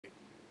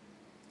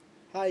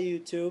Hi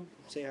YouTube.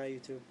 Say hi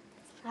YouTube.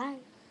 Hi,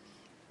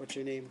 What's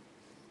your name?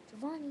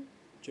 Giovanni.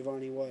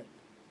 Giovanni what?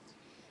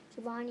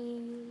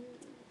 Giovanni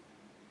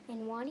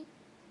and Wani.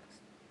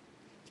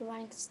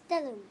 Giovanni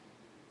Costello.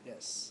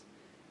 Yes.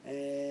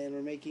 And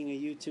we're making a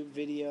YouTube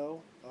video.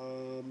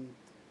 Shall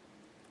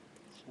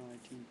I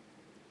keep?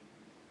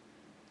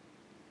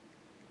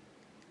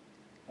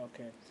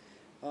 Okay.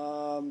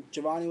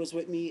 Giovanni was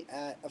with me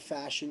at a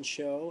fashion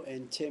show,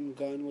 and Tim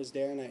Gunn was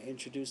there, and I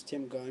introduced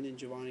Tim Gunn, and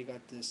Giovanni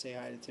got to say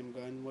hi to Tim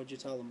Gunn. What'd you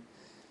tell him?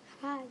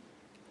 Hi.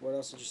 What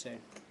else did you say?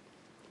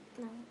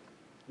 No.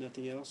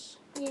 Nothing else?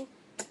 Yeah.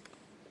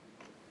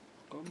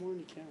 Go more in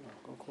the camera.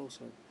 Go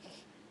closer.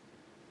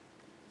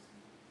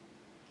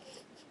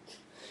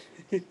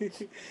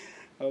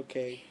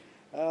 Okay.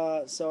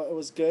 So it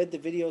was good. The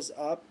video's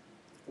up.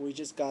 We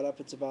just got up.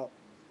 It's about,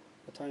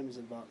 what time is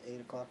it? About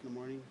 8 o'clock in the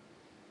morning?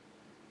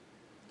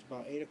 It's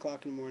about 8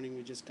 o'clock in the morning.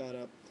 We just got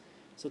up.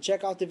 So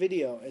check out the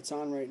video. It's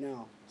on right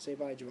now. Say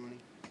bye, Giovanni.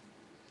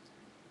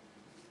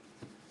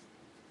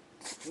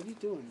 What are you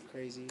doing,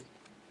 crazy?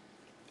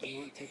 You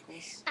want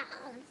tickles?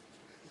 Ah.